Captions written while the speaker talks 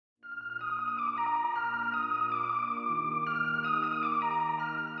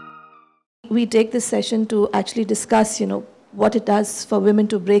we take this session to actually discuss, what it does for women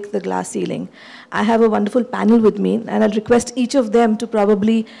to break the glass ceiling. I have a wonderful panel with me, and I'll request each of them to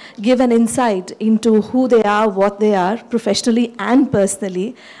probably give an insight into who they are, what they are, professionally and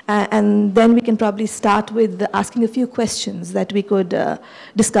personally, and then we can probably start with asking a few questions that we could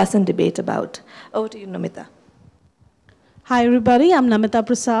discuss and debate about. Over to you, Namita. Hi, everybody. I'm Namita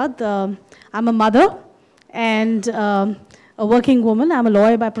Prasad. I'm a mother and a working woman. I'm a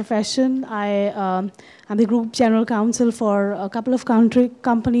lawyer by profession. I'm the Group General Counsel for a couple of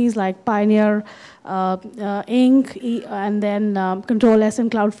companies like Pioneer Inc. And then Control S and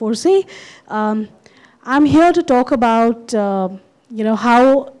Cloud4C. I'm here to talk about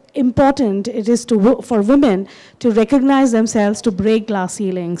how important it is for women to recognize themselves, to break glass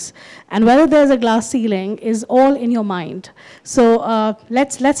ceilings. And whether there's a glass ceiling is all in your mind. So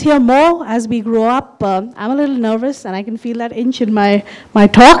let's hear more as we grow up. I'm a little nervous, and I can feel that inch in my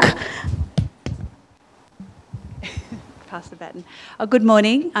talk. Pass the baton. Good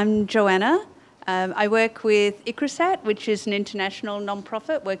morning, I'm Joanna. I work with ICRISAT, which is an international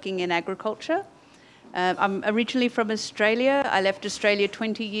non-profit working in agriculture. I'm originally from Australia. I left Australia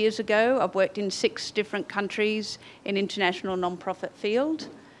 20 years ago. I've worked in 6 different countries in international non-profit field.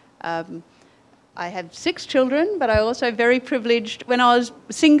 I have 6 children, but I also very privileged. When I was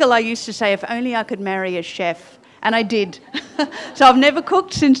single, I used to say, if only I could marry a chef, and I did. So I've never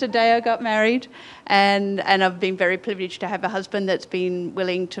cooked since the day I got married, and I've been very privileged to have a husband that's been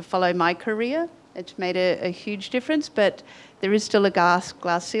willing to follow my career. It's made a huge difference, but there is still a glass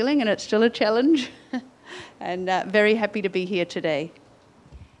ceiling, and it's still a challenge. And very happy to be here today.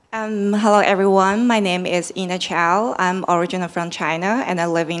 Hello, everyone. My name is Ina Chow. I'm originally from China, and I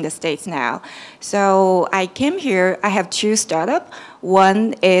live in the States now. So I came here. I have 2 startups.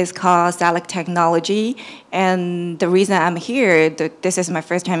 One is called Xylec Technology, and the reason I'm here, this is my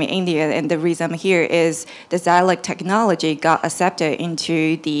first time in India, and the reason I'm here is the Xylec Technology got accepted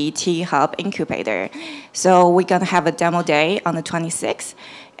into the T-Hub incubator. So we're going to have a demo day on the 26th.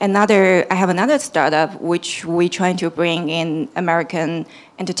 I have another startup which we're trying to bring in American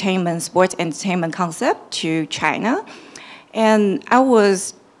entertainment, sports entertainment concept to China. And I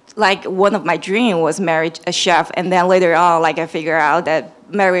was one of my dreams was marry a chef, and then later on, I figure out that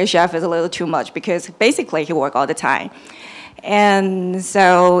marry a chef is a little too much because basically he works all the time. And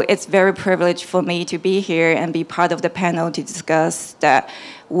so it's very privileged for me to be here and be part of the panel to discuss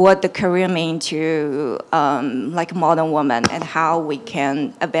what the career means to modern women and how we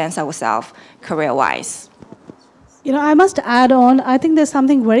can advance ourselves career-wise. I must add on, I think there's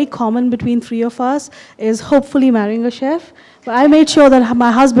something very common between 3 of us is hopefully marrying a chef. But I made sure that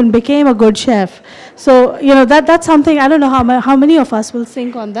my husband became a good chef. So, that's something, I don't know how many of us will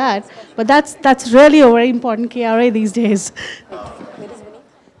think on that, but that's really a very important KRA these days.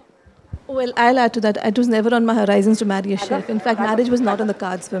 Well, I'll add to that. It was never on my horizons to marry a chef. In fact, marriage was not on the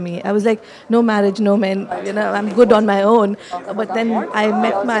cards for me. I was like, no marriage, no men. I'm good on my own. But then I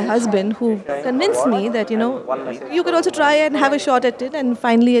met my husband who convinced me that, you could also try and have a shot at it. And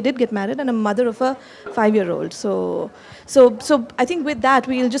finally, I did get married, and I'm a mother of a 5-year-old. So I think with that,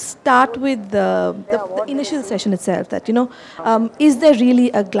 we'll just start with the initial session itself. That, is there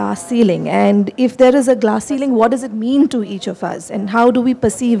really a glass ceiling? And if there is a glass ceiling, what does it mean to each of us? And how do we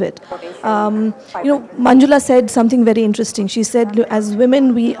perceive it? Manjula said something very interesting. She said, as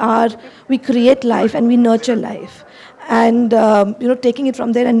women, we create life and we nurture life. And, taking it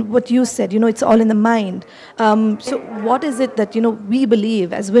from there, and what you said, it's all in the mind. So what is it that, we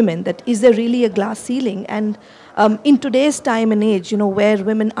believe as women, that is there really a glass ceiling? And in today's time and age, where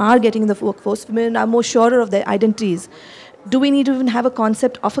women are getting in the workforce, women are more surer of their identities. Do we need to even have a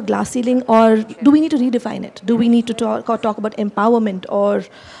concept of a glass ceiling, or do we need to redefine it? Do we need to talk about empowerment, or,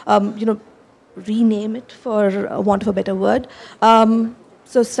 rename it for want of a better word?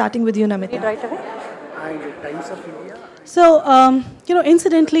 So starting with you, Namita. So,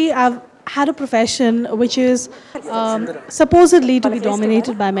 incidentally, I've had a profession which is supposedly to be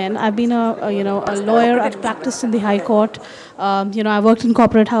dominated by men. I've been a lawyer. I've practiced in the High Court. I worked in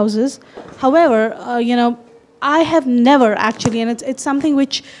corporate houses. However, I have never actually, and it's something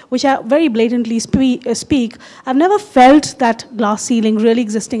which I very blatantly speak, I've never felt that glass ceiling really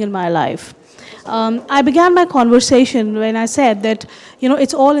existing in my life. I began my conversation when I said that,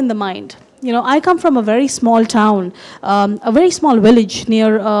 it's all in the mind. I come from a very small town, a very small village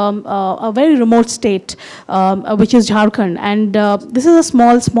near a very remote state, which is Jharkhand. And this is a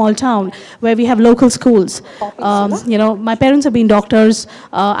small town where we have local schools. My parents have been doctors.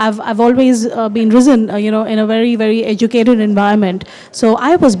 I've always been risen, in a very, very educated environment. So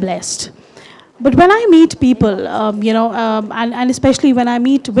I was blessed. But when I meet people, and especially when I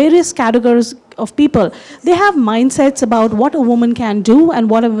meet various categories of people, they have mindsets about what a woman can do and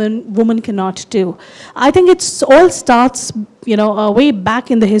what a woman cannot do. I think it's all starts, way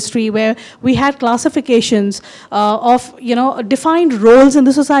back in the history where we had classifications of, defined roles in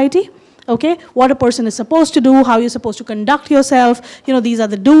the society. Okay, what a person is supposed to do, how you're supposed to conduct yourself, these are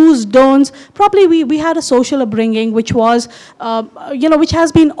the do's, don'ts. Probably we had a social upbringing which was, which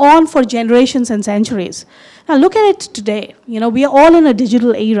has been on for generations and centuries. Now look at it today. We are all in a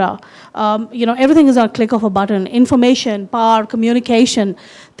digital era. Everything is on a click of a button. Information, power, communication.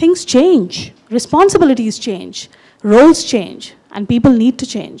 Things change. Responsibilities change. Roles change. And people need to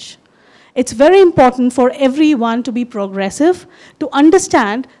change. It's very important for everyone to be progressive, to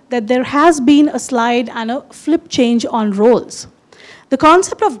understand that there has been a slide and a flip change on roles. The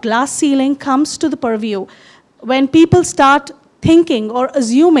concept of glass ceiling comes to the purview when people start thinking or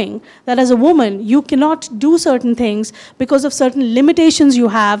assuming that as a woman, you cannot do certain things because of certain limitations you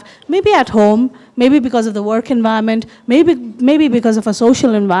have, maybe at home, maybe because of the work environment, maybe because of a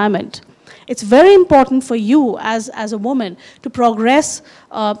social environment. It's very important for you as a woman to progress,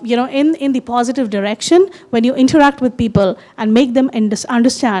 in the positive direction when you interact with people and make them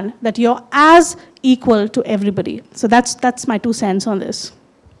understand that you're as equal to everybody. So that's my 2 cents on this.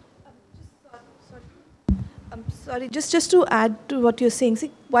 Sorry, just to add to what you're saying,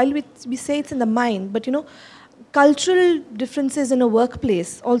 see, while we say it's in the mind, but cultural differences in a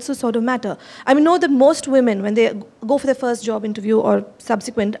workplace also sort of matter. I know that most women, when they go for their first job interview or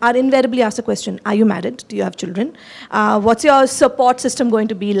subsequent, are invariably asked the question, are you married? Do you have children? What's your support system going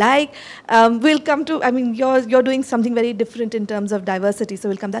to be like? We'll come to, you're doing something very different in terms of diversity, so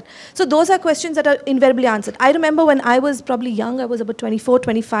we'll come to that. So those are questions that are invariably answered. I remember when I was probably young, I was about 24,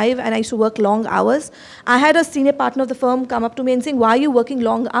 25, and I used to work long hours. I had a senior partner of the firm come up to me and saying, why are you working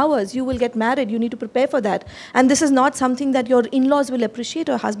long hours? You will get married, you need to prepare for that. And this is not something that your in-laws will appreciate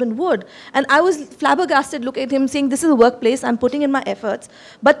or husband would. And I was flabbergasted, look at him saying, this is a workplace, I'm putting in my efforts.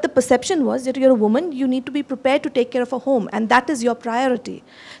 But the perception was that you're a woman, you need to be prepared to take care of a home, and that is your priority.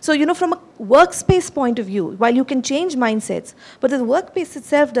 So, from a workspace point of view, while you can change mindsets, but the workplace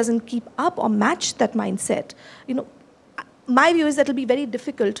itself doesn't keep up or match that mindset, my view is that it'll be very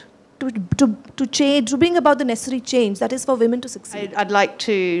difficult to change, to bring about the necessary change that is for women to succeed. I'd like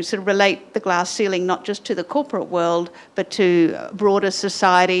to sort of relate the glass ceiling not just to the corporate world, but to broader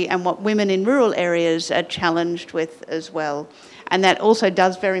society and what women in rural areas are challenged with as well. And that also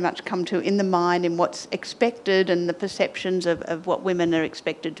does very much come to in the mind in what's expected and the perceptions of what women are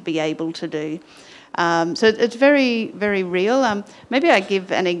expected to be able to do. So it's very, very real. Maybe I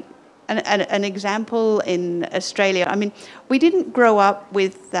give an example in Australia. We didn't grow up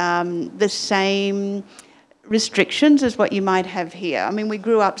with the same restrictions as what you might have here. We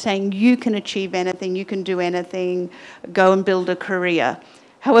grew up saying you can achieve anything, you can do anything, go and build a career.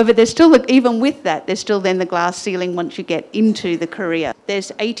 However, there's still, even with that, there's still then the glass ceiling once you get into the career.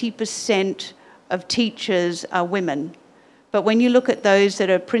 There's 80% of teachers are women. But when you look at those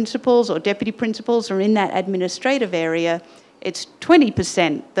that are principals or deputy principals or in that administrative area, it's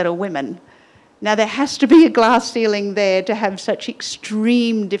 20% that are women. Now, there has to be a glass ceiling there to have such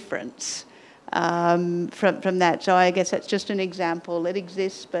extreme difference from that. So I guess that's just an example. It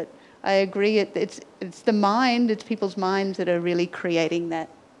exists, but I agree, it's the mind, it's people's minds that are really creating that.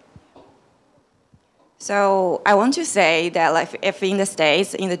 So I want to say that if in the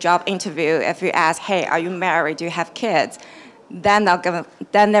States, in the job interview, if you ask, hey, are you married, do you have kids? They're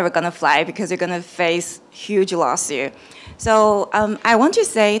never gonna fly because you're gonna face huge lawsuit. So I want to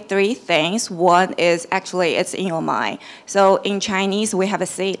say 3 things. One is actually it's in your mind. So in Chinese, we have a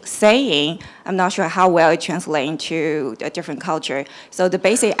saying, I'm not sure how well it translates into a different culture. So the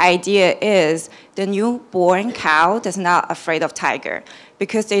basic idea is the newborn cow is not afraid of tiger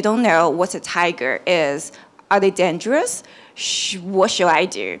because they don't know what a tiger is. Are they dangerous? What should I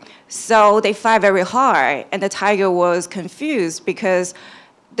do? So they fight very hard, and the tiger was confused because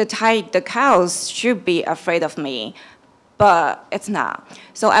the cows should be afraid of me, but it's not.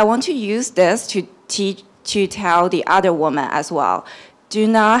 So I want to use this to tell the other woman as well. Do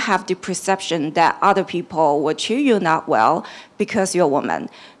not have the perception that other people will treat you not well because you're a woman.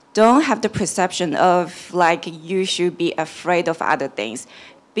 Don't have the perception of you should be afraid of other things.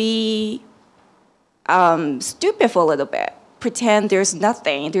 Be stupid for a little bit. Pretend there's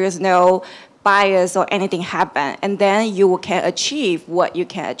nothing, there is no bias or anything happen, and then you can achieve what you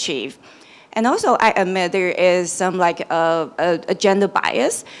can achieve. And also, I admit there is some a gender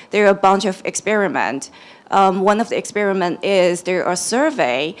bias. There are a bunch of experiments. One of the experiments is there are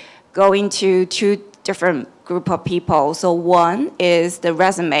survey going to different group of people. So one is the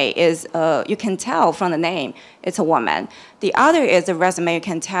resume is, you can tell from the name, it's a woman. The other is the resume, you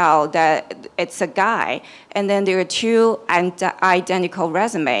can tell that it's a guy. And then there are two identical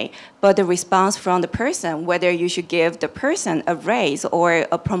resume, but the response from the person, whether you should give the person a raise or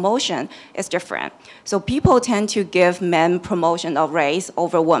a promotion, is different. So people tend to give men promotion or raise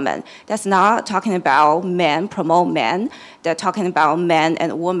over women. That's not talking about men promote men. They're talking about men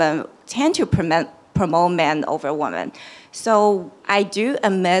and women tend to promote men over women. So I do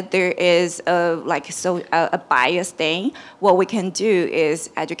admit there is a bias thing. What we can do is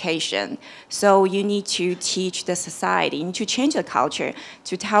education. So you need to teach the society, you need to change the culture,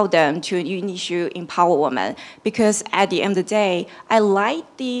 to tell them you need to empower women. Because at the end of the day, I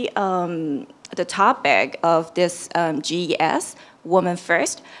like the topic of this GES, Women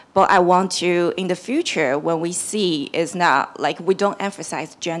First, but I want to, in the future, when we see is not, like we don't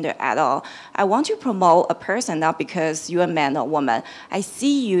emphasize gender at all. I want to promote a person not because you're a man or woman. I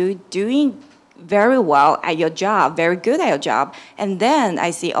see you doing very well at your job, very good at your job, and then I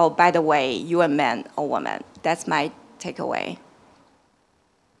see, oh, by the way, you're a man or woman. That's my takeaway.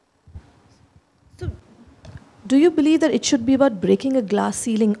 So, do you believe that it should be about breaking a glass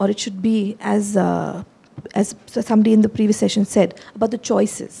ceiling, or it should be, as somebody in the previous session said, about the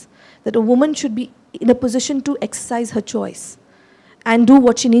choices, that a woman should be in a position to exercise her choice and do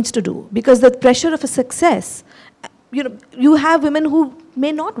what she needs to do? Because the pressure of a success, you have women who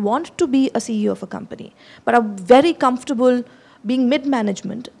may not want to be a CEO of a company, but are very comfortable being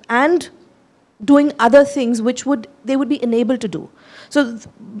mid-management and doing other things which they would be enabled to do. So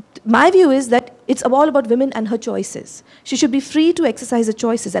my view is that it's all about women and her choices. She should be free to exercise her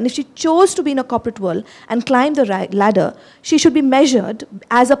choices. And if she chose to be in a corporate world and climb the ladder, she should be measured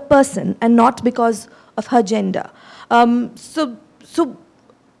as a person and not because of her gender. So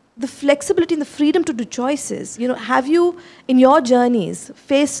the flexibility and the freedom to do choices, have you, in your journeys,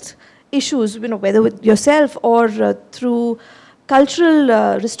 faced issues, whether with yourself or through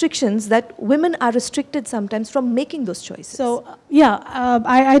cultural restrictions, that women are restricted sometimes from making those choices? So,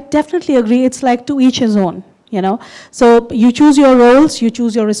 I definitely agree. It's like to each his own, So you choose your roles, you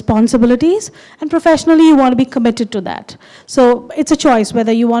choose your responsibilities, and professionally you want to be committed to that. So it's a choice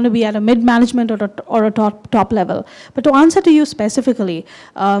whether you want to be at a mid-management or a top level. But to answer to you specifically,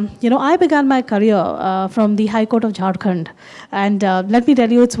 I began my career from the High Court of Jharkhand. And let me tell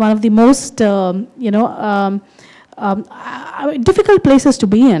you, it's one of the most, difficult places to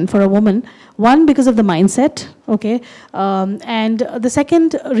be in for a woman. One, because of the mindset, okay? And the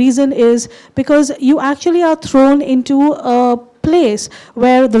second reason is because you actually are thrown into a place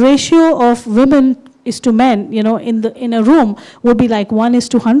where the ratio of women is to men, in a room would be like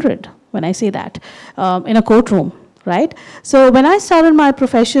 1:100, when I say that, in a courtroom. Right? So when I started my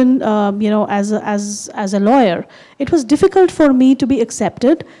profession, as a lawyer, it was difficult for me to be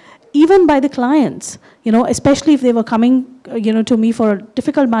accepted, even by the clients, especially if they were coming, to me for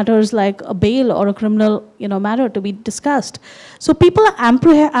difficult matters like a bail or a criminal, matter to be discussed. So people are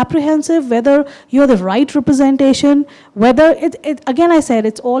apprehensive whether you're the right representation, whether again, I said,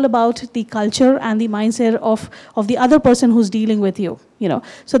 it's all about the culture and the mindset of the other person who's dealing with you,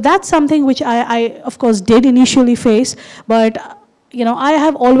 So that's something which I of course, did initially face, but, I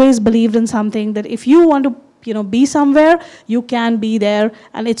have always believed in something that if you want to be somewhere, you can be there.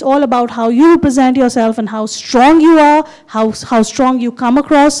 And it's all about how you present yourself and how strong you are, how strong you come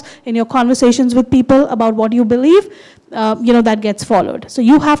across in your conversations with people about what you believe, that gets followed. So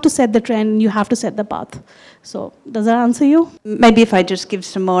you have to set the trend, you have to set the path. So does that answer you? Maybe if I just give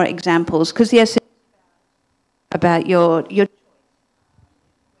some more examples, because yes, it's about your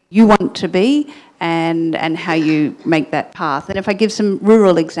you want to be and how you make that path. And if I give some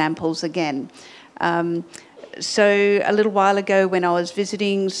rural examples again, so a little while ago when I was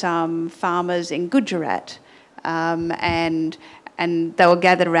visiting some farmers in Gujarat, and they were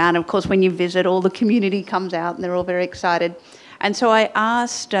gathered around. Of course, when you visit, all the community comes out and they're all very excited. And so I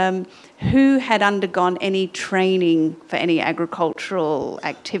asked who had undergone any training for any agricultural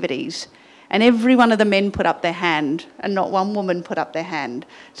activities. And every one of the men put up their hand, and not one woman put up their hand.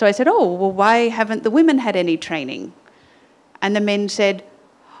 So I said, oh, well, why haven't the women had any training? And the men said,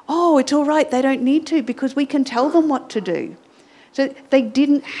 oh, it's all right, they don't need to because we can tell them what to do. So they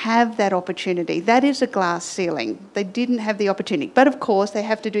didn't have that opportunity. That is a glass ceiling. They didn't have the opportunity. But of course, they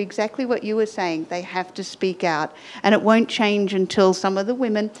have to do exactly what you were saying. They have to speak out. And it won't change until some of the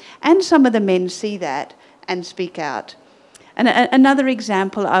women and some of the men see that and speak out. And another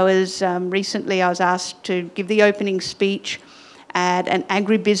example, recently I was asked to give the opening speech at an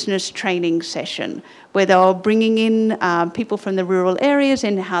agribusiness training session where they were bringing in people from the rural areas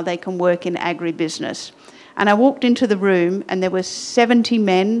and how they can work in agribusiness. And I walked into the room and there were 70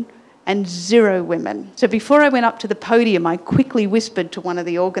 men and 0 women. So before I went up to the podium, I quickly whispered to one of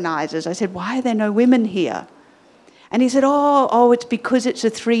the organisers. I said, "Why are there no women here?" And he said, oh, it's because it's a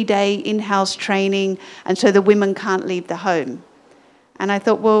 3-day in-house training and so the women can't leave the home. And I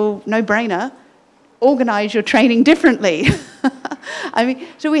thought, well, no brainer, organise your training differently. I mean,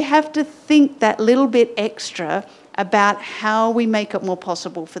 so we have to think that little bit extra about how we make it more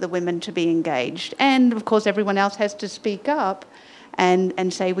possible for the women to be engaged. And of course, everyone else has to speak up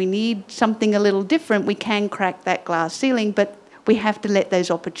and say we need something a little different. We can crack that glass ceiling, but we have to let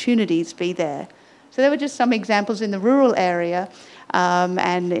those opportunities be there. So there were just some examples in the rural area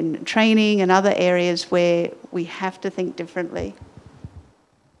and in training and other areas where we have to think differently.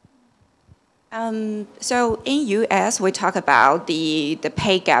 So in US, we talk about the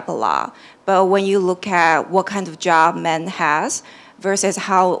pay gap a lot, but when you look at what kind of job men has versus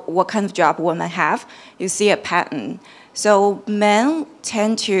what kind of job women have, you see a pattern. So men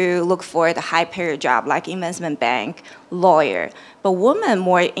tend to look for the high-paid job like investment bank, lawyer, but women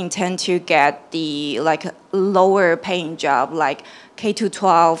more intend to get the lower-paying job like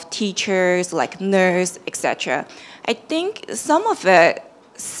K-12 teachers, like nurse, etc. I think some of it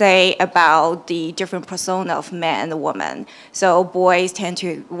say about the different persona of men and women. So boys tend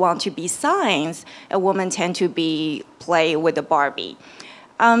to want to be science, and women tend to play with the Barbie.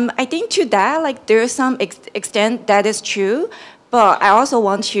 I think to that, there's some extent that is true, but I also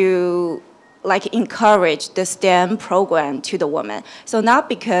want to encourage the STEM program to the women. So not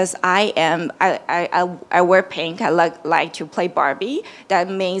because I wear pink, I like to play Barbie, that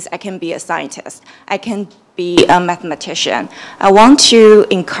means I can be a scientist. I can be a mathematician. I want to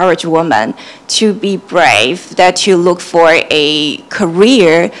encourage women to be brave, that to look for a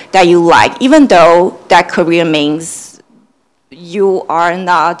career that you like, even though that career means you are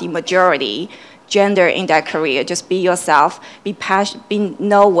not the majority gender in that career. Just be yourself,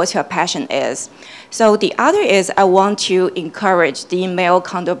 know what your passion is. So the other is I want to encourage the male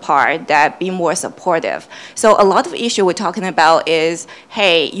counterpart that be more supportive. So a lot of issue we're talking about is,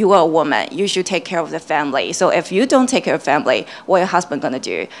 hey, you are a woman, you should take care of the family. So if you don't take care of family, what your husband gonna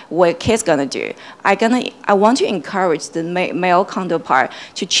do? What your kids gonna do? I want to encourage the male counterpart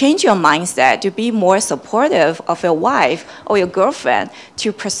to change your mindset, to be more supportive of your wife or your girlfriend,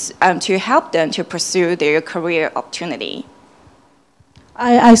 to help them to pursue their career opportunity.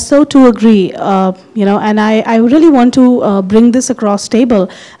 I so too agree, and I really want to bring this across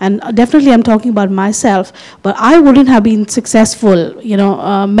table, and definitely I'm talking about myself, but I wouldn't have been successful,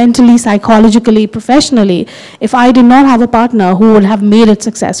 mentally, psychologically, professionally, if I did not have a partner who would have made it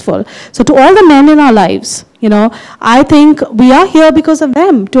successful. So to all the men in our lives, I think we are here because of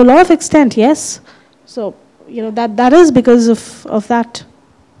them, to a lot of extent, yes. So, that is because of that.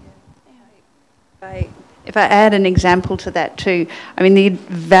 If I add an example to that too, I mean, the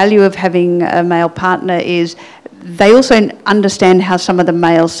value of having a male partner is they also understand how some of the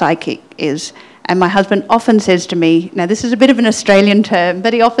male psychic is. And my husband often says to me, now this is a bit of an Australian term,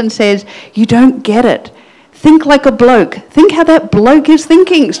 but he often says, you don't get it. Think like a bloke. Think how that bloke is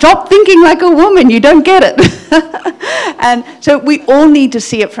thinking. Stop thinking like a woman. You don't get it. And so we all need to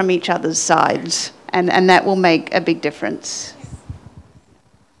see it from each other's sides, and that will make a big difference.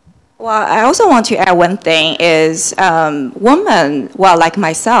 Well, I also want to add one thing is women, well, like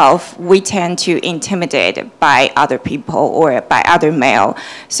myself, we tend to intimidate by other people or by other male.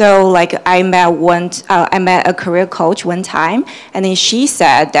 So I met a career coach one time, and then she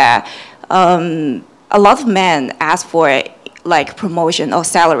said that a lot of men ask for promotion or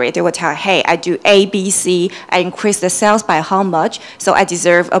salary. They will tell, hey, I do A, B, C, I increase the sales by how much, so I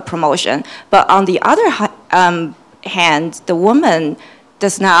deserve a promotion. But on the other hand, the woman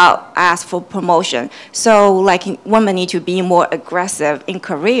does not ask for promotion. So women need to be more aggressive in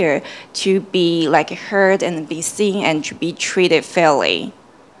career to be heard and be seen and to be treated fairly.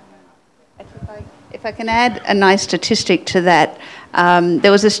 If I can add a nice statistic to that,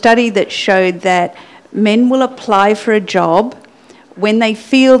 there was a study that showed that men will apply for a job when they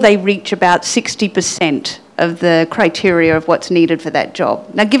feel they reach about 60% of the criteria of what's needed for that job.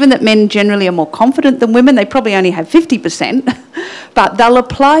 Now, given that men generally are more confident than women, they probably only have 50%, but they'll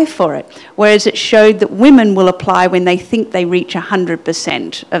apply for it. Whereas it showed that women will apply when they think they reach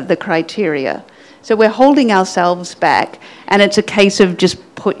 100% of the criteria. So we're holding ourselves back, and it's a case of just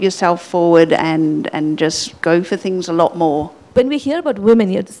put yourself forward and just go for things a lot more. when we hear about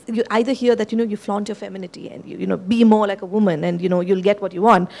women, you either hear that, you flaunt your femininity and be more like a woman and, you'll get what you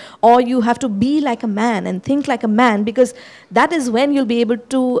want, or you have to be like a man and think like a man, because that is when you'll be able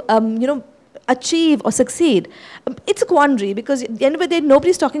to, achieve or succeed. It's a quandary, because at the end of the day,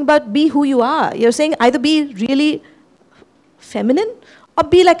 nobody's talking about be who you are. You're saying either be really feminine or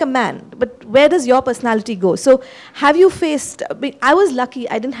be like a man. But where does your personality go? So have you faced, I was lucky,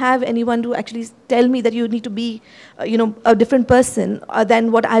 I didn't have anyone to actually tell me that you need to be, a different person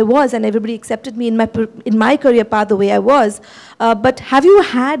than what I was, and everybody accepted me in my career path the way I was. But have you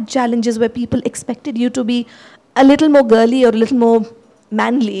had challenges where people expected you to be a little more girly or a little more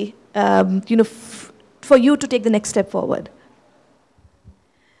manly, for you to take the next step forward?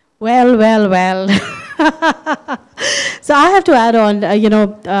 Well, well, well. So I have to add on,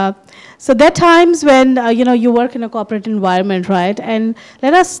 so there are times when, you work in a corporate environment, right? And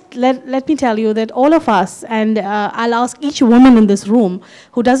let me tell you that all of us, and I'll ask each woman in this room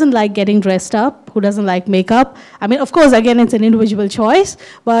who doesn't like getting dressed up, who doesn't like makeup. I mean, of course, again, it's an individual choice,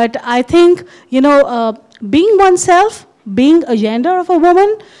 but I think, being oneself, being a gender of a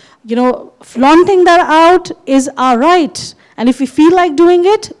woman, flaunting that out is our right. And if we feel like doing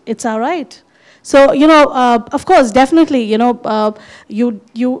it, it's our right. So, of course, definitely, you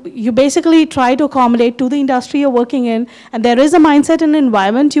basically try to accommodate to the industry you're working in, and there is a mindset and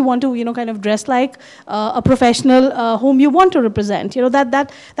environment you want to, kind of dress like a professional whom you want to represent.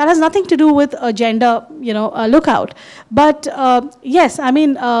 That has nothing to do with a gender, lookout. But yes, I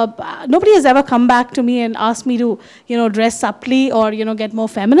mean, nobody has ever come back to me and asked me to, dress subtly or, get more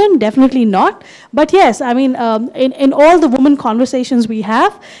feminine. Definitely not. But yes, I mean, in all the women conversations we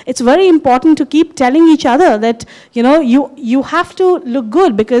have, it's very important to keep telling each other that, you have to look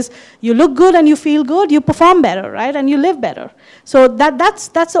good, because you look good and you feel good, you perform better, right? And you live better. So that's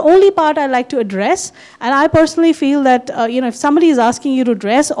the only part I like to address. And I personally feel that, if somebody is asking you to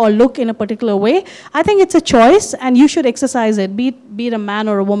dress or look in a particular way, I think it's a choice and you should exercise it, be it a man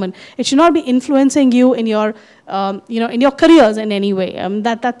or a woman. It should not be influencing you in your, in your careers in any way.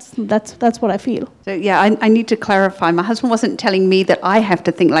 That's what I feel. So yeah, I need to clarify. My husband wasn't telling me that I have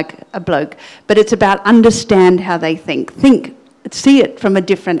to think like a bloke, but it's about understand how they think. See it from a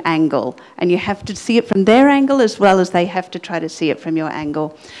different angle, and you have to see it from their angle as well as they have to try to see it from your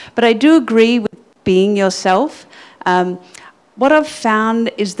angle. But I do agree with being yourself. What I've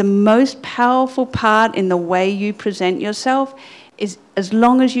found is the most powerful part in the way you present yourself is as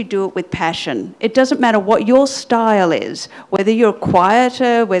long as you do it with passion. It doesn't matter what your style is, whether you're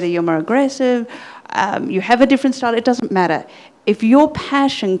quieter, whether you're more aggressive, you have a different style, it doesn't matter. If your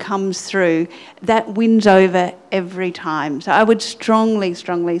passion comes through, that wins over every time. So I would strongly,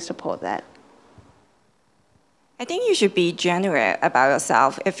 strongly support that. I think you should be genuine about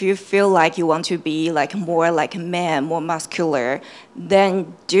yourself. If you feel like you want to be more like a man, more muscular,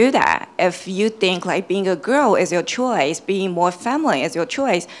 then do that. If you think like being a girl is your choice, being more feminine is your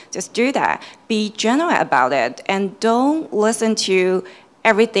choice, just do that. Be genuine about it, and don't listen to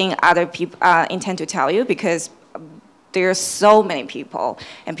everything other people intend to tell you, because there are so many people,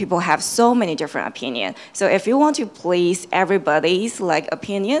 and people have so many different opinions. So if you want to please everybody's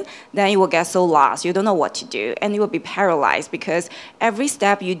opinion, then you will get so lost. You don't know what to do, and you will be paralyzed, because every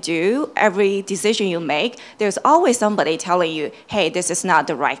step you do, every decision you make, there's always somebody telling you, hey, this is not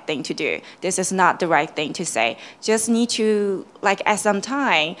the right thing to do. This is not the right thing to say. Just need to, at some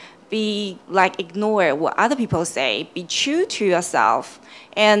time, be ignore what other people say. Be true to yourself.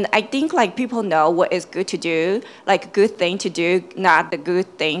 And I think people know what is good to do, good thing to do, not the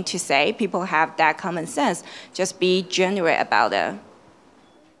good thing to say. People have that common sense. Just be genuine about it.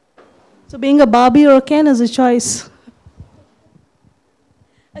 So being a Barbie or a Ken is a choice.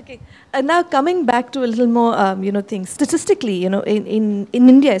 Okay, and now coming back to a little more, things statistically, in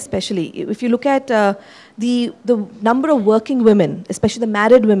India especially, if you look at the number of working women, especially the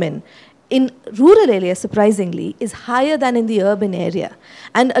married women, in rural areas, surprisingly, is higher than in the urban area.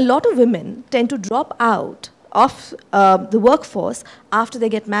 And a lot of women tend to drop out of the workforce after they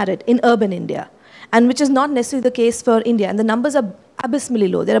get married in urban India, and which is not necessarily the case for India. And the numbers are abysmally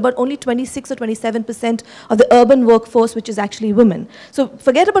low. There are about only 26 or 27% of the urban workforce which is actually women. So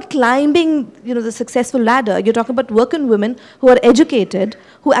forget about climbing, the successful ladder. You're talking about working women who are educated,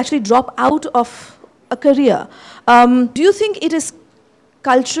 who actually drop out of a career. Do you think it is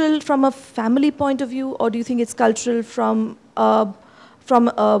cultural from a family point of view, or do you think it's cultural from an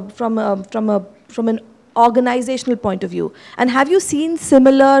organizational point of view? And have you seen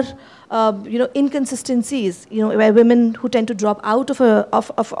similar inconsistencies, where women who tend to drop out of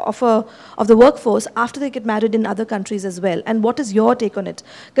the workforce after they get married in other countries as well. And what is your take on it?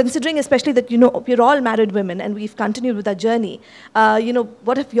 Considering especially that, we're all married women and we've continued with our journey,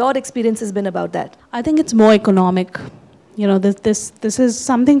 what have your experiences been about that? I think it's more economic. This is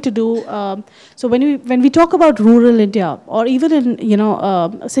something to do. So when we talk about rural India, or even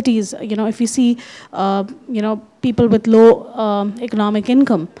in cities, if you see people with low economic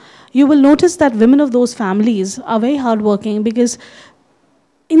income, you will notice that women of those families are very hardworking, because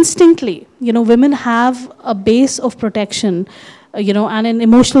instinctively, women have a base of protection, and an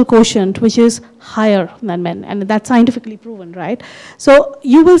emotional quotient which is higher than men, and that's scientifically proven, right? So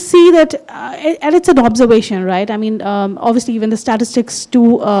you will see that, and it's an observation, right? I mean, obviously even the statistics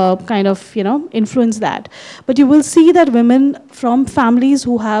do kind of, influence that. But you will see that women from families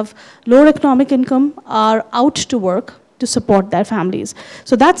who have lower economic income are out to work to support their families.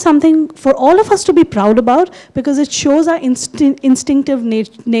 So that's something for all of us to be proud about, because it shows our instinctive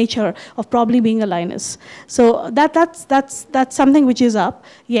nature of probably being a lioness. So that's something which is up.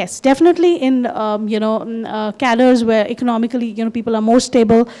 Yes, definitely in cadres where economically people are more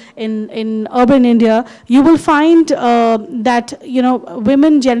stable in urban India, you will find that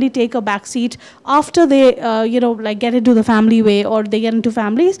women generally take a back seat after they like get into the family way, or they get into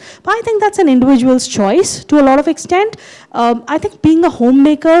families. But I think that's an individual's choice to a lot of extent. I think being a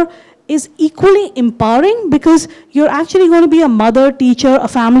homemaker is equally empowering, because you're actually going to be a mother, teacher, a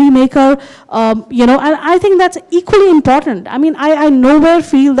family maker, and I think that's equally important. I mean, I nowhere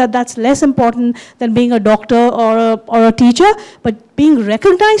feel that that's less important than being a doctor or a teacher, but being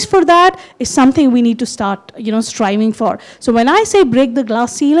recognized for that is something we need to start, striving for. So when I say break the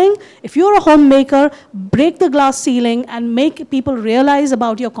glass ceiling, if you're a homemaker, break the glass ceiling and make people realize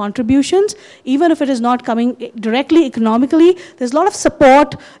about your contributions, even if it is not coming directly economically. There's a lot of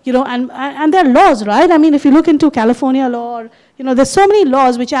support, and there are laws, right? I mean, if you look into California law, or, there's so many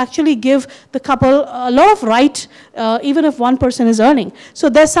laws which actually give the couple a lot of right, even if one person is earning. So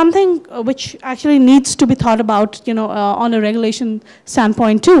there's something which actually needs to be thought about, on a regulation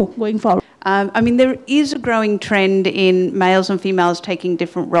standpoint too, going forward. I mean, there is a growing trend in males and females taking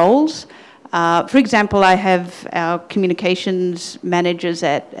different roles. For example, I have our communications managers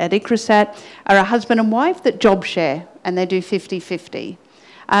at ICRISAT are a husband and wife that job share, and they do 50-50.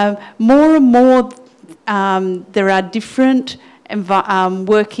 More and more, there are different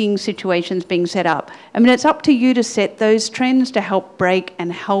working situations being set up. I mean, it's up to you to set those trends to help break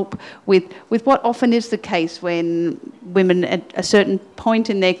and help with what often is the case when women at a certain point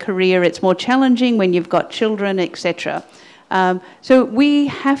in their career, it's more challenging when you've got children, etc. So we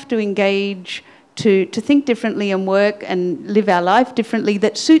have to engage to think differently and work and live our life differently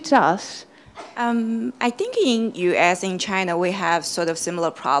that suits us. I think in US, in China, we have sort of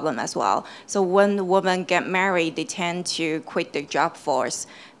similar problem as well. So when women get married, they tend to quit the job force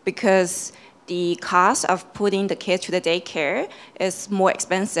because the cost of putting the kids to the daycare is more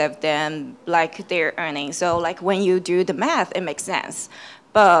expensive than like their earnings. So like when you do the math, it makes sense.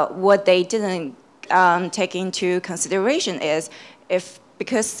 But what they didn't take into consideration is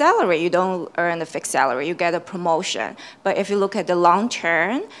because salary, you don't earn a fixed salary, you get a promotion. But if you look at the long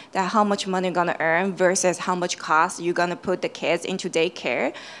term, that how much money you're gonna earn versus how much cost you're gonna put the kids into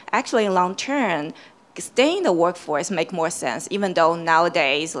daycare, actually in long term, staying in the workforce make more sense, even though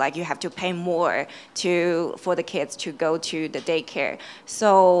nowadays, like you have to pay more for the kids to go to the daycare.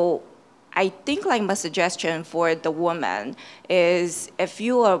 So I think like my suggestion for the woman is if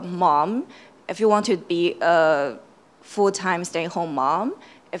you're a mom, if you want to be a full-time stay-at-home mom,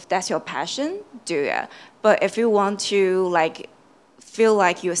 if that's your passion, do it. But if you want to like feel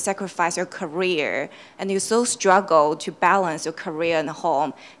like you sacrifice your career and you so struggle to balance your career and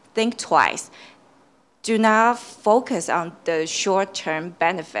home, think twice. Do not focus on the short-term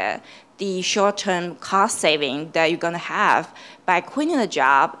benefit, the short-term cost saving that you're gonna have by quitting a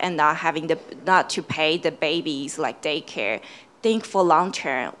job and not to pay the babies like daycare. Think for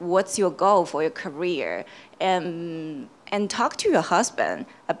long-term. What's your goal for your career? And talk to your husband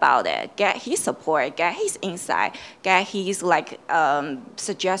about it. Get his support, get his insight, get his like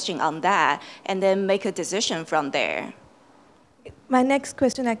suggestion on that, and then make a decision from there. My next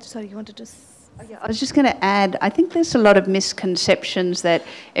question, actually, sorry, you wanted to? Yeah, I was just going to add, I think there's a lot of misconceptions that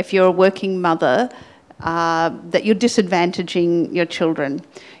if you're a working mother, that you're disadvantaging your children.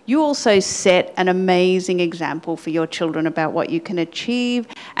 You also set an amazing example for your children about what you can achieve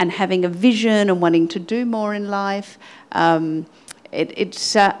and having a vision and wanting to do more in life.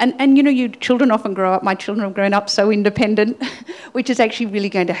 And you know, you children often grow up. My children have grown up so independent, which is actually really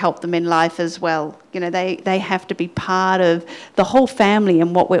going to help them in life as well. You know, they have to be part of the whole family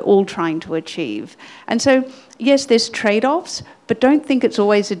and what we're all trying to achieve. And so, yes, there's trade-offs, but don't think it's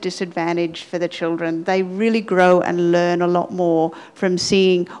always a disadvantage for the children. They really grow and learn a lot more from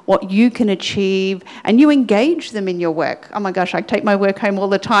seeing what you can achieve, and you engage them in your work. Oh my gosh, I take my work home all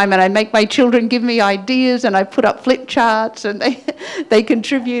the time and I make my children give me ideas, and I put up flip charts, and they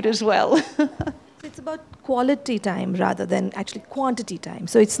contribute as well. It's about quality time rather than actually quantity time.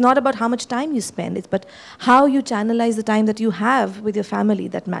 So it's not about how much time you spend, it's but how you channelize the time that you have with your family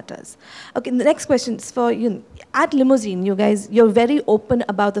that matters. Okay, the next question is for you. At Limousine, you guys, you're very open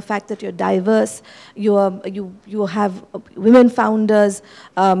about the fact that you're diverse. You have women founders.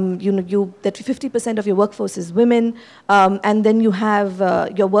 That 50% of your workforce is women, and then you have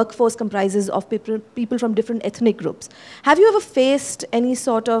your workforce comprises of people from different ethnic groups. Have you ever faced any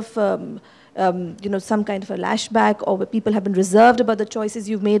sort of some kind of a lashback, or where people have been reserved about the choices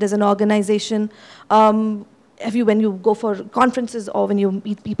you've made as an organization? Have you, when you go for conferences or when you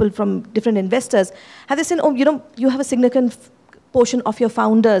meet people from different investors, have they said, oh, you have a significant portion of your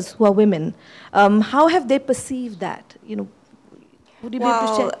founders who are women? How have they perceived that? Would you be able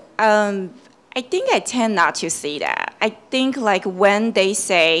to share? I think I tend not to see that. I think like when they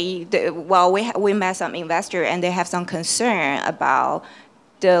say, we met some investor and they have some concern about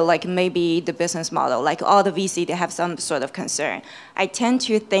maybe the business model, like all the VC, they have some sort of concern. I tend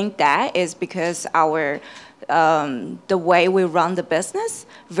to think that is because the way we run the business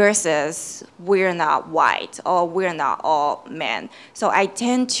versus we're not white or we're not all men. So I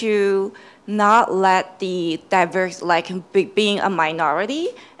tend to not let the diverse, being a minority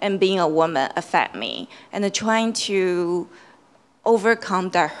and being a woman affect me, and trying to overcome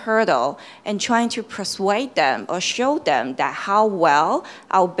that hurdle and trying to persuade them or show them that how well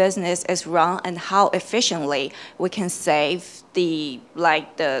our business is run and how efficiently we can save the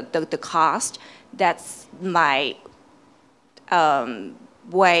cost. That's my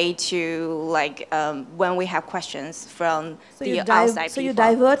way to when we have questions from outside people. So you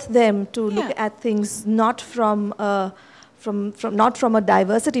divert them to look at things not from a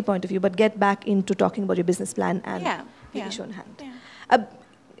diversity point of view, but get back into talking about your business plan and show in hand. Yeah.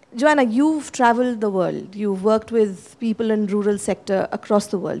 Joanna, you've traveled the world. You've worked with people in rural sector across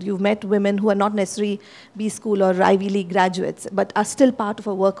the world. You've met women who are not necessarily B school or Ivy League graduates, but are still part of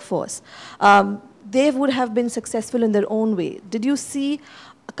a workforce. They would have been successful in their own way. Did you see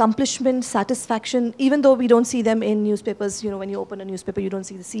accomplishment, satisfaction, even though we don't see them in newspapers? When you open a newspaper, you don't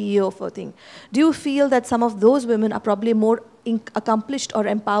see the CEO of a thing. Do you feel that some of those women are probably more accomplished or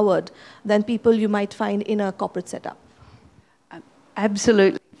empowered than people you might find in a corporate setup?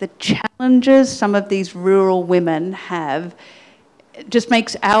 Absolutely. The challenges some of these rural women have just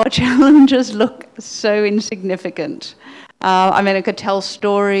makes our challenges look so insignificant. I could tell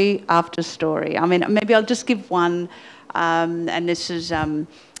story after story. Maybe I'll just give one, and this is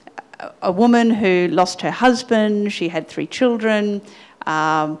a woman who lost her husband. She had 3 children.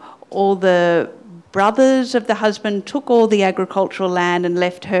 All the brothers of the husband took all the agricultural land and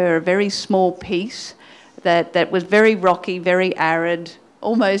left her a very small piece that was very rocky, very arid,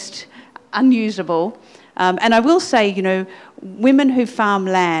 almost unusable. And I will say, women who farm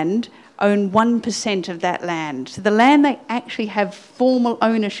land own 1% of that land. So the land they actually have formal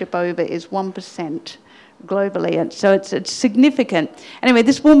ownership over is 1% globally. And so it's significant. Anyway,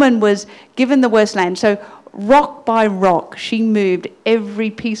 this woman was given the worst land. So rock by rock, she moved every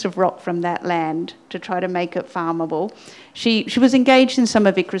piece of rock from that land to try to make it farmable. She was engaged in some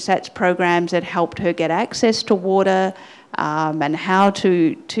of ICRISAT's programs that helped her get access to water, and how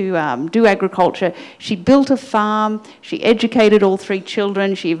to do agriculture. She built a farm, she educated all 3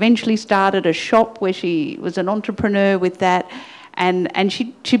 children, she eventually started a shop where she was an entrepreneur with that, and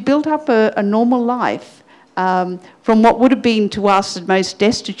she built up a normal life from what would have been to us the most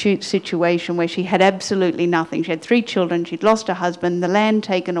destitute situation, where she had absolutely nothing. She had 3 children, she'd lost her husband, the land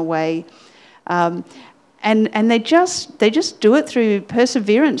taken away, and they just do it through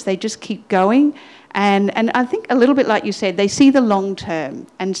perseverance. They just keep going. And I think a little bit like you said, they see the long term.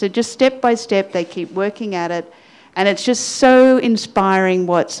 And so just step by step, they keep working at it. And it's just so inspiring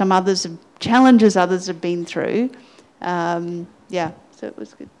what challenges others have been through. So it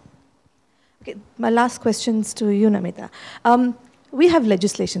was good. Okay, my last questions to you, Namita. We have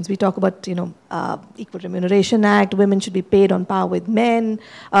legislations. We talk about, Equal Remuneration Act. Women should be paid on par with men.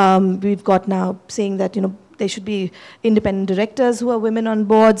 We've got now saying that, there should be independent directors who are women on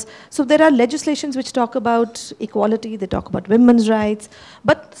boards. So there are legislations which talk about equality, they talk about women's rights.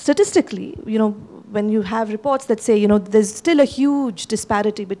 But statistically, when you have reports that say, there's still a huge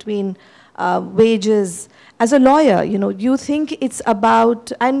disparity between wages. As a lawyer, you think it's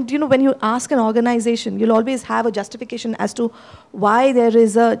about, and when you ask an organization, you'll always have a justification as to why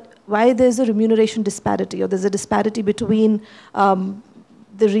there's a remuneration disparity, or there's a disparity between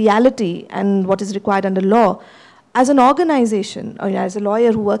the reality and what is required under law. As an organization, or as a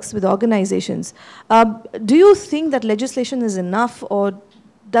lawyer who works with organizations, do you think that legislation is enough, or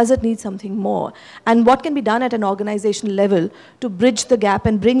does it need something more? And what can be done at an organizational level to bridge the gap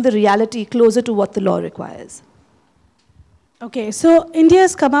and bring the reality closer to what the law requires? Okay, so India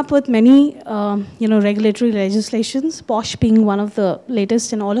has come up with many, regulatory legislations, POSH being one of the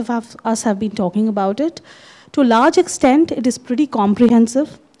latest, and all of us have been talking about it. To a large extent, it is pretty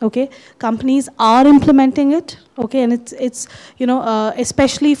comprehensive. Okay, companies are implementing it. Okay, and it's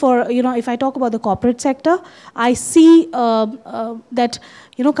especially for, if I talk about the corporate sector, I see that,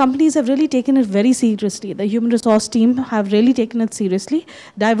 companies have really taken it very seriously. The human resource team have really taken it seriously.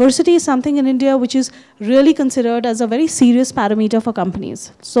 Diversity is something in India which is really considered as a very serious parameter for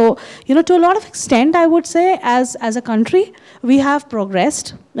companies. So, to a lot of extent, I would say, as a country, we have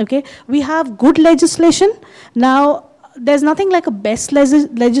progressed. Okay, we have good legislation. Now, there's nothing like a best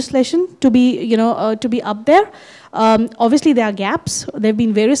legislation to be, to be up there. Obviously, there are gaps. There have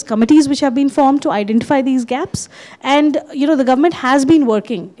been various committees which have been formed to identify these gaps. And, the government has been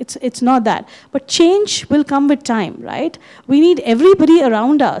working. It's not that. But change will come with time, right? We need everybody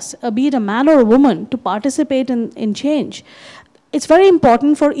around us, be it a man or a woman, to participate in change. It's very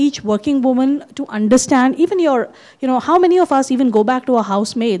important for each working woman to understand, even how many of us even go back to our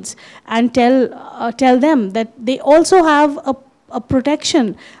housemaids and tell them that they also have a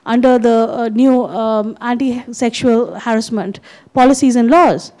protection under the new anti-sexual harassment policies and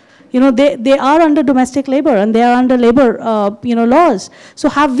laws. They are under domestic labor and they are under labor, laws. So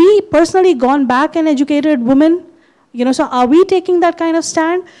have we personally gone back and educated women? So are we taking that kind of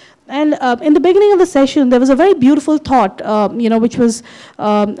stand? And in the beginning of the session, there was a very beautiful thought, which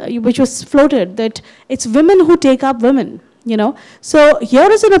was floated, that it's women who take up women. So here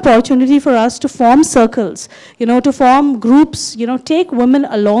is an opportunity for us to form circles, to form groups, take women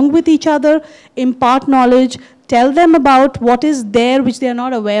along with each other, impart knowledge, tell them about what is there which they are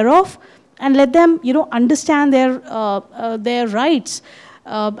not aware of, and let them, understand their rights.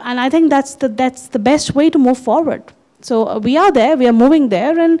 And I think that's the best way to move forward. So we are there, we are moving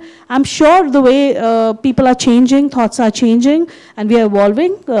there, and I'm sure the way people are changing, thoughts are changing, and we are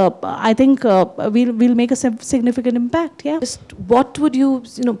evolving. I think we'll make a significant impact. Yeah. Just what would you,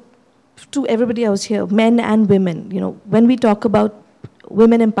 to everybody else here, men and women, when we talk about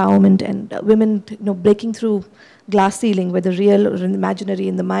women empowerment and women, breaking through glass ceiling, whether real or imaginary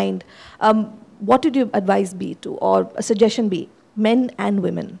in the mind, what would your advice be to, or a suggestion be, men and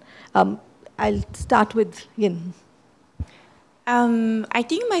women? I'll start with Yin. I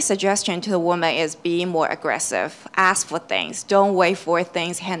think my suggestion to the woman is be more aggressive. Ask for things. Don't wait for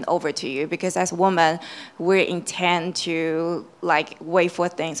things hand over to you, because as women, we intend to wait for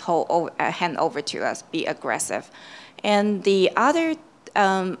things hand over to us. Be aggressive. And the other,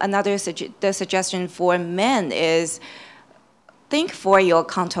 the suggestion for men is think for your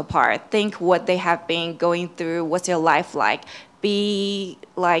counterpart. Think what they have been going through. What's their life like? Be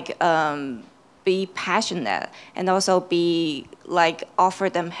passionate, and also be offer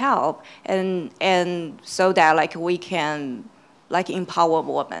them help, and so that we can empower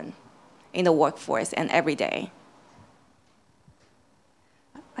women in the workforce and every day.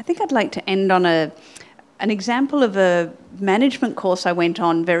 I think I'd like to end on an example of a management course I went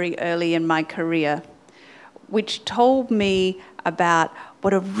on very early in my career, which told me about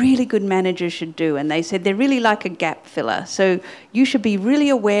what a really good manager should do. And they said they're really like a gap filler. So you should be really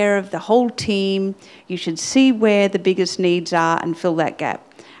aware of the whole team. You should see where the biggest needs are and fill that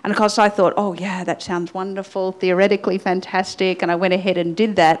gap. And of course I thought, oh yeah, that sounds wonderful, theoretically fantastic. And I went ahead and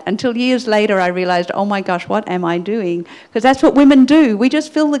did that until years later I realized, oh my gosh, what am I doing? Because that's what women do. We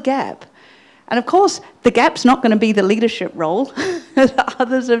just fill the gap. And of course, the gap's not going to be the leadership role.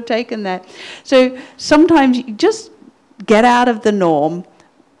 Others have taken that. So sometimes you just get out of the norm,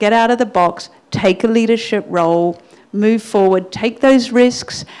 get out of the box, take a leadership role, move forward, take those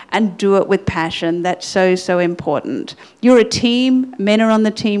risks, and do it with passion. That's so, so important. You're a team. Men are on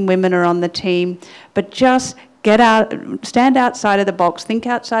the team, women are on the team. But just get out, stand outside of the box, think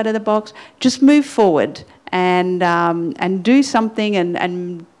outside of the box, just move forward and do something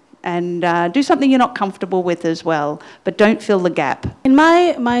and do something you're not comfortable with as well, but don't fill the gap. In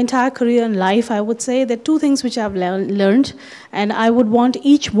my entire career and life, I would say there are two things which I've learned, and I would want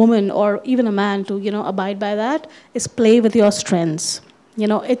each woman or even a man to, abide by that, is play with your strengths. You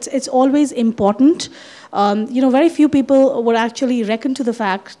know, it's always important. You know, very few people would actually reckon to the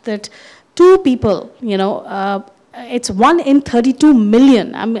fact that two people, you know, it's 1 in 32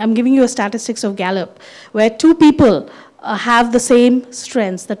 million. I'm giving you a statistics of Gallup, where two people have the same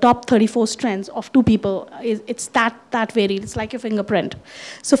strengths, the top 34 strengths of two people. It's that varied. It's like your fingerprint.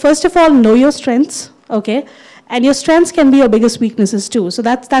 So first of all, know your strengths, okay? And your strengths can be your biggest weaknesses too. So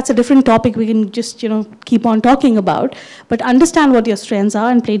that's a different topic we can just, you know, keep on talking about. But understand what your strengths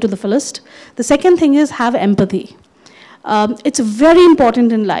are and play to the fullest. The second thing is have empathy. It's very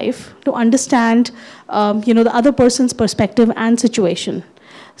important in life to understand, you know, the other person's perspective and situation.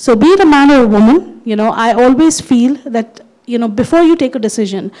 So be it a man or a woman, you know, I always feel that, you know, before you take a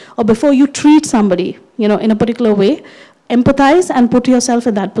decision or before you treat somebody, you know, in a particular way, empathize and put yourself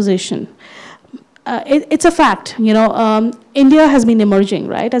in that position. It's a fact, you know, India has been emerging,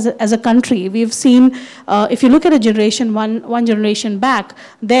 right? As a country, we've seen, if you look at a generation, one generation back,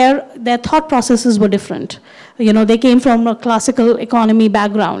 their thought processes were different. You know, they came from a classical economy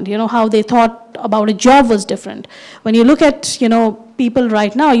background, you know, how they thought about a job was different. When you look at, you know, people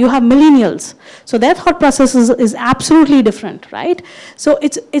right now, you have millennials. So their thought process is absolutely different, right? So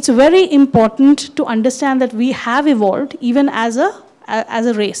it's very important to understand that we have evolved even as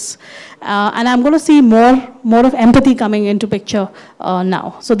a race. And I'm going to see more of empathy coming into picture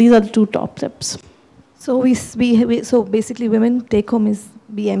now. So these are the two top tips. So so basically women take home is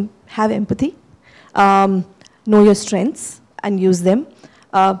have empathy, know your strengths and use them.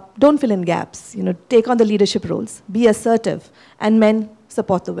 Don't fill in gaps, you know, take on the leadership roles, be assertive, and men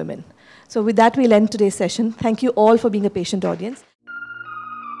support the women. So with that, we'll end today's session. Thank you all for being a patient audience.